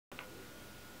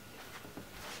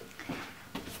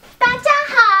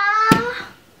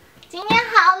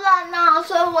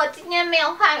天没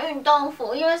有换运动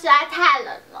服，因为实在太冷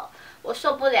了，我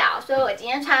受不了，所以我今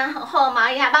天穿很厚的毛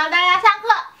衣来帮大家上课。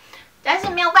但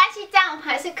是没有关系，这样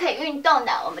还是可以运动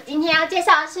的。我们今天要介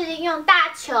绍的是利用大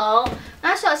球。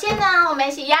那首先呢，我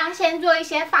们一样先做一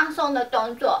些放松的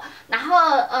动作，然后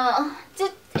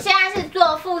现在是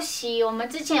做复习。我们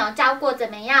之前有教过怎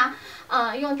么样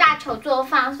用大球做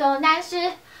放松，但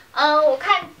是我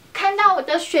看到我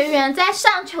的学员在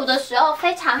上球的时候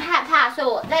非常害怕，所以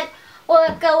我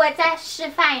为各位再示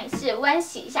范一次，温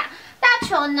习一下。大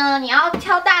球呢，你要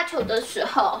挑大球的时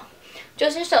候，就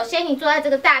是首先你坐在这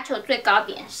个大球最高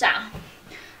点上，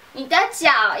你的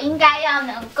脚应该要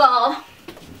能够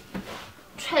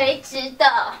垂直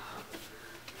的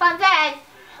放在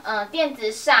垫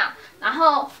子上，然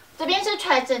后这边是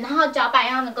垂直，然后脚板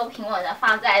要能够平稳的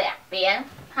放在两边。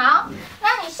好，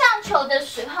那你上球的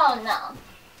时候呢，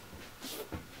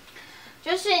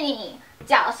就是你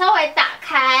脚稍微打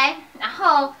开，然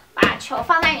后把球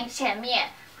放在你前面。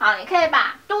好，你可以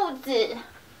把肚子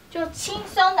就轻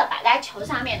松的摆在球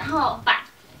上面，然后把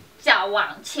脚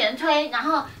往前推，然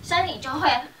后身体就会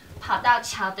跑到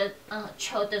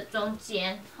球的中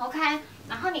间 ，OK。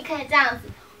然后你可以这样子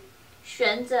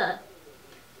旋着，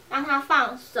让它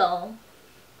放松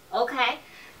 ，OK。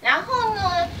然后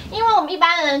呢，因为我们一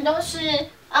般人都是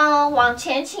往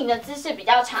前倾的姿势比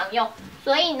较常用，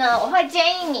所以呢，我会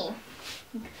建议你，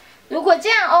如果这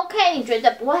样 OK， 你觉得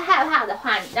不会害怕的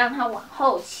话，你让它往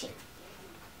后倾。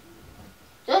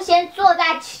就先坐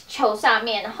在球上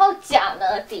面，然后脚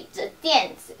呢抵着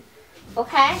垫子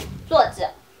 ，OK， 坐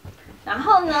着。然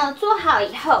后呢，坐好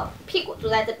以后，屁股坐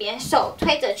在这边，手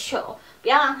推着球，不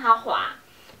要让它滑。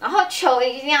然后球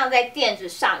一定要在垫子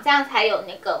上，这样才有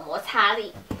那个摩擦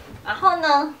力。然后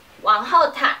呢，往后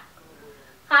躺。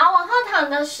好，往后躺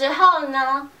的时候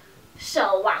呢，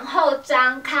手往后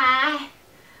张开。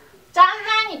张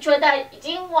开，你觉得已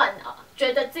经稳了，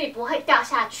觉得自己不会掉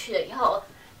下去了以后，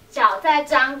脚再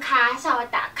张开，稍微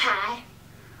打开，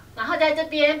然后在这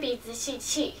边鼻子吸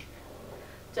气，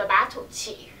嘴巴吐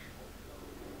气，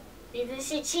鼻子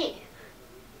吸气，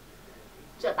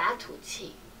嘴巴吐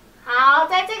气。好，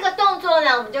在这个动作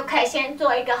呢，我们就可以先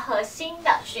做一个核心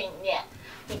的训练。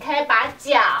你可以把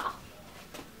脚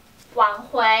往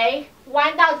回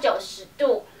弯到90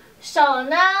度，手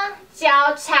呢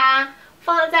交叉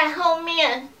放在后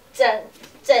面整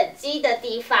肌的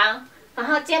地方。然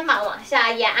后肩膀往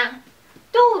下压，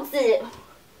肚子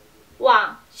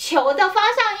往球的方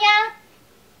向压，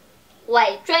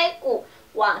尾椎骨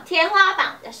往天花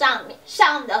板的上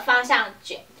的方向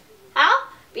卷。好，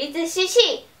鼻子吸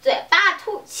气，嘴巴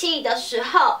吐气的时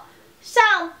候，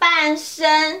上半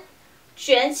身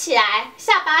卷起来，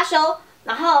下巴收，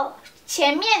然后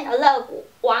前面的肋骨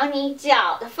往你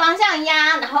脚的方向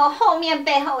压，然后后面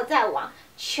背后再往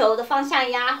球的方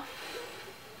向压。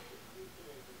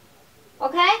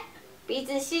OK， 鼻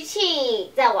子吸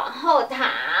气，再往后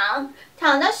躺。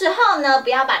躺的时候呢，不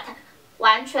要把它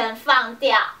完全放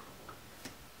掉，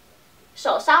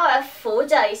手稍微扶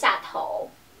着一下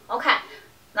头 ，OK。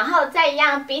然后再一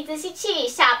样，鼻子吸气，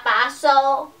下巴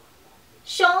收，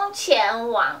胸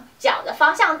前往脚的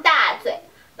方向大嘴，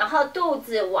然后肚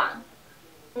子往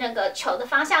那个球的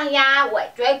方向压，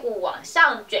尾椎骨往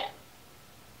上卷，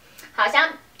好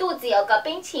像肚子有个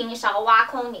冰淇淋勺挖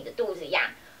空你的肚子一样。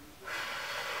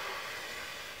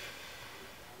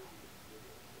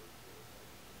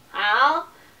好，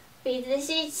鼻子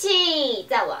吸气，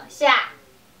再往下，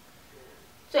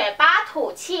嘴巴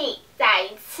吐气，再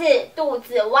一次，肚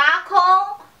子挖空，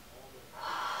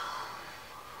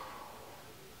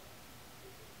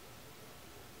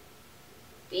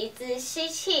鼻子吸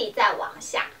气，再往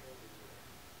下，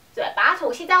嘴巴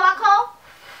吐气，再挖空，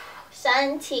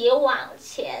身体往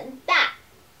前带。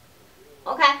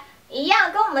OK， 一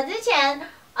样跟我们之前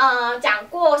讲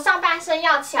过上半身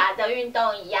要起来的运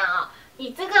动一样啊。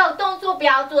你这个动作不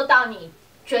要做到你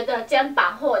觉得肩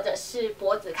膀或者是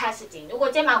脖子开始紧，如果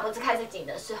肩膀脖子开始紧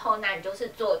的时候，那你就是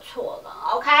做错了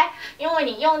 ，OK？ 因为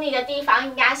你用力的地方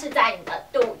应该是在你的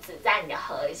肚子，在你的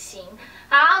核心。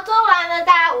好，做完了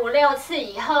大概5、6次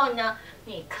以后呢，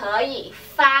你可以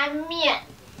翻面。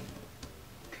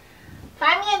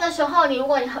翻面的时候，如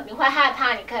果你会害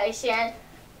怕，你可以先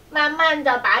慢慢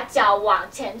的把脚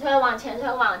往前推，往前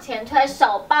推，往前推，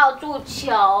手抱住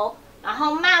球。然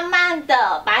后慢慢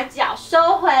的把脚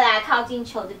收回来，靠近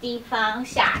球的地方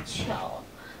下球。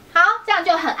好，这样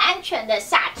就很安全的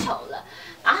下球了。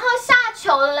然后下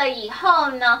球了以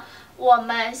后呢，我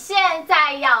们现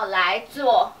在要来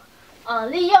做，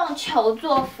利用球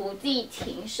做伏地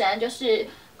挺身，就是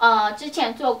之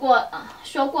前说过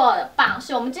的棒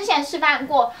式，我们之前示范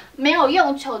过没有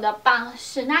用球的棒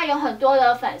式，那有很多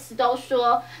的粉丝都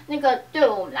说那个对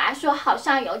我们来说好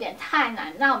像有点太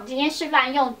难。那我们今天示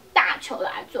范用大球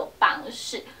来做棒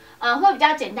式，会比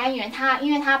较简单，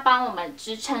因为它帮我们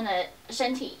支撑了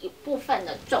身体一部分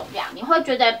的重量，你会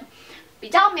觉得比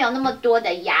较没有那么多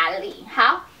的压力。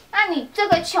好，那你这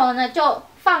个球呢就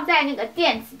放在那个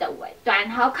垫子的尾端，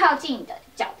然后靠近你的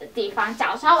脚的地方，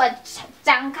脚稍微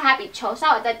张开，比球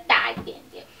稍微再大一点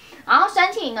点，然后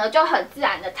身体呢就很自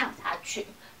然的躺下去。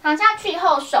躺下去以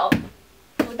后，手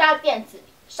扶到垫子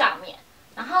上面，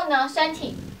然后呢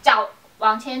脚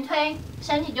往前推，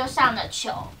身体就上了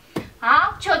球。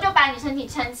好，球就把你身体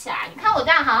撑起来。你看我这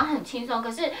样好像很轻松，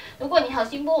可是如果你核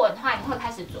心不稳的话，你会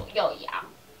开始左右摇。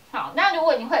好，那如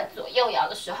果你会左右摇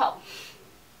的时候，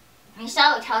你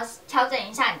稍微调整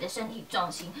一下你的身体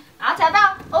重心，然后调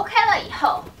到 OK 了以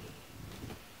后，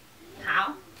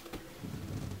好，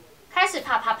开始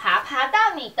爬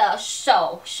到你的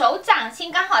手掌心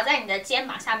刚好在你的肩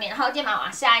膀下面，然后肩膀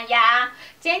往下压，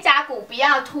肩胛骨不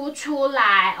要凸出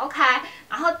来 ，OK，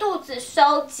 然后肚子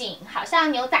收紧，好像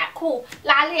牛仔裤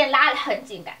拉链拉得很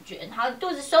紧感觉，然后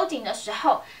肚子收紧的时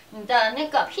候，你的那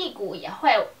个屁股也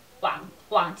会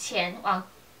往前往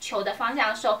球的方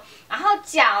向收，然后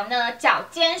脚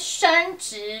尖伸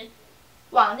直，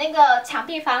往那个墙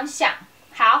壁方向。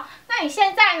好，那你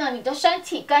现在呢？你的身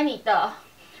体跟你的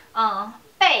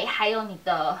背还有你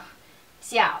的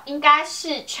脚应该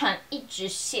是成一直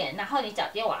线，然后你脚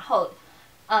尖往后，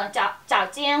脚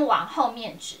尖往后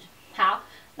面直。好，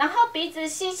然后鼻子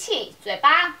吸气，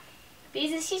鼻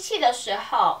子吸气的时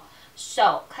候，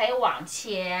手可以往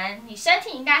前，你身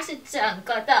体应该是整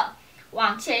个的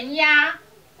往前压。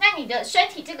那你的身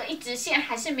体这个一直线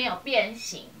还是没有变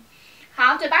形。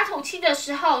好，嘴巴吐气的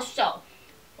时候，手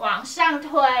往上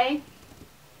推。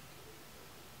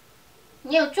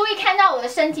你有注意看到我的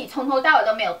身体从头到尾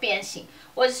都没有变形，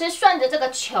我只是顺着这个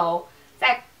球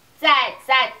在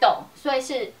动，所以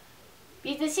是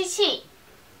鼻子吸气，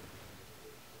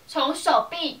从手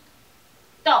臂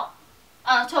动，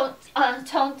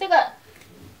从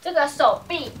这个手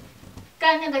臂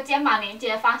跟那个肩膀连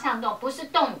接的方向动，不是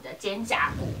动你的肩胛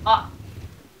骨哦。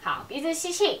好，鼻子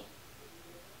吸气，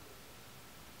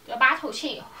嘴巴吐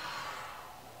气，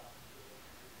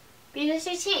鼻子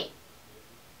吸气，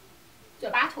嘴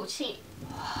巴吐气，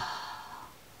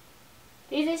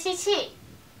鼻子吸气，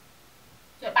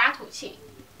嘴巴吐气。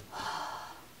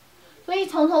所以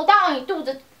从头到尾，肚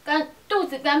子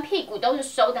跟屁股都是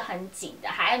收得很紧的，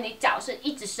还有你脚是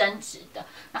一直伸直的，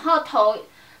然后头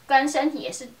跟身体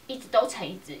也是一直都成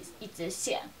一直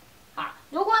线。好，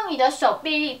如果你的手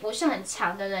臂力不是很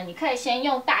强的人，你可以先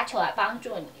用大球来帮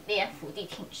助你练伏地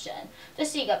挺身，这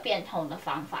是一个变通的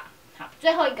方法。好，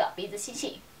最后一个，鼻子吸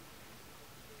气，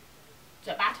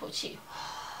嘴巴吐气。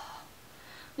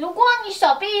如果你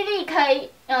手臂力可以，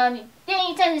你练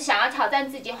一阵子想要挑战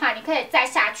自己的话，你可以再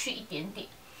下去一点点。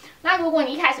那如果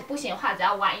你一开始不行的话，只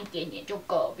要弯一点点就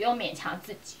够了，不用勉强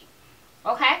自己。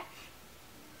OK。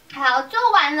好，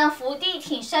做完了伏地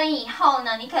挺身以后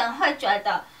呢，你可能会觉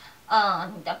得，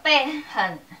你的背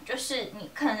就是你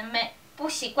可能不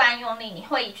习惯用力，你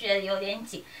会觉得有点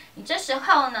紧。你这时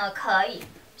候呢，可以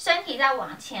身体再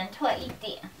往前推一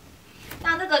点，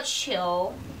让这个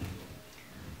球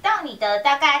到你的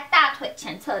大概大腿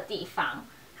前侧的地方。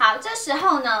好，这时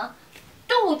候呢，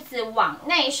肚子往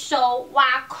内收，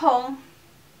挖空，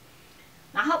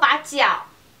然后把脚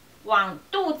往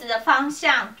肚子的方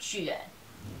向卷。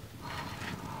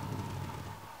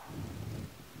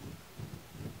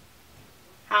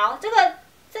好，这个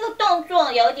动作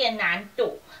有点难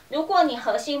度，如果你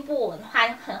核心不稳的话，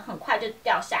很快就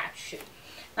掉下去。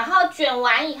然后卷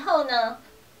完以后呢，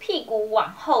屁股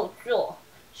往后坐，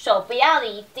手不要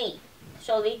离地，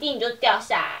手离地你就掉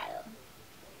下来了。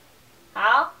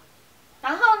好，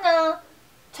然后呢，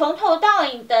从头到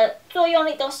尾你的作用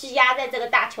力都是压在这个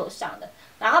大球上的。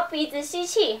然后鼻子吸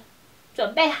气，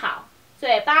准备好，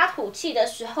嘴巴吐气的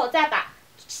时候，再把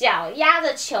脚压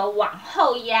着球往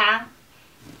后压。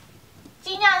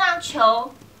尽量让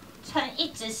球呈一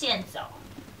直线走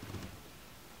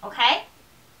 ，OK，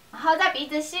 然后再鼻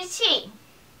子吸气，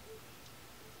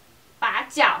把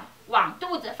脚往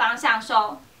肚子方向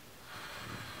收，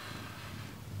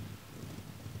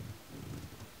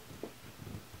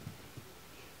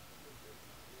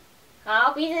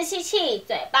好，鼻子吸气，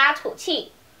嘴巴吐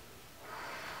气。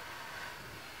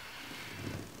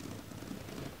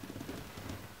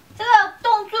这个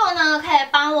动作呢，可以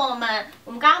帮我们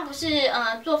刚刚不是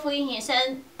做伏地挺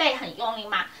身背很用力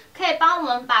嘛，可以帮我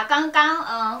们把刚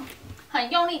刚很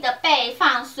用力的背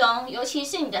放松，尤其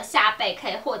是你的下背可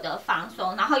以获得放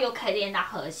松，然后又可以练到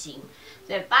核心。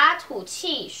嘴巴吐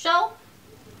气收，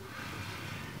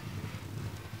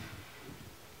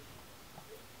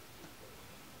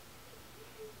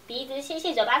鼻子吸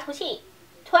气，嘴巴吐气，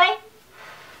推。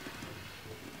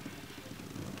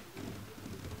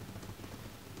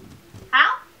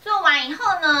好，做完以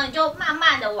后呢，你就慢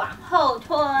慢的往后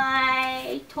推，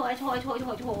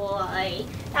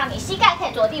到你膝盖可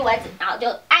以着地为止，然后就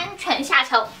安全下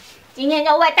球。今天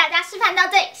就为大家示范到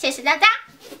这里，谢谢大家。